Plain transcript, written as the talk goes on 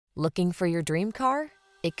Looking for your dream car?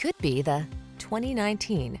 It could be the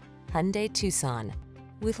 2019 Hyundai Tucson.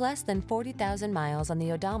 With less than 40,000 miles on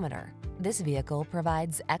the odometer, this vehicle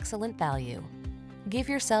provides excellent value. Give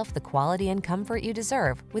yourself the quality and comfort you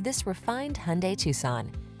deserve with this refined Hyundai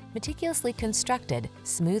Tucson. Meticulously constructed,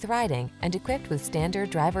 smooth riding, and equipped with standard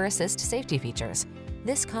driver assist safety features,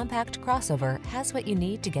 this compact crossover has what you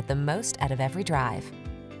need to get the most out of every drive.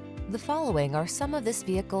 The following are some of this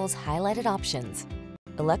vehicle's highlighted options: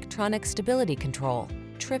 electronic stability control,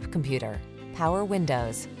 trip computer, power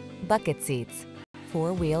windows, bucket seats,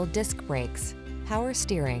 four-wheel disc brakes, power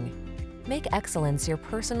steering. Make excellence your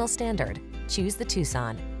personal standard. Choose the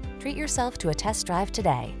Tucson. Treat yourself to a test drive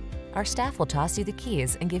today. Our staff will toss you the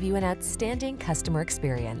keys and give you an outstanding customer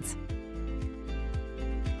experience.